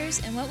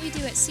 leaders, and what we do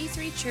at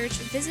C3 Church,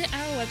 visit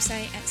our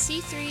website at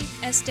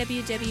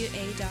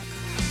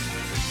c3swwa.com.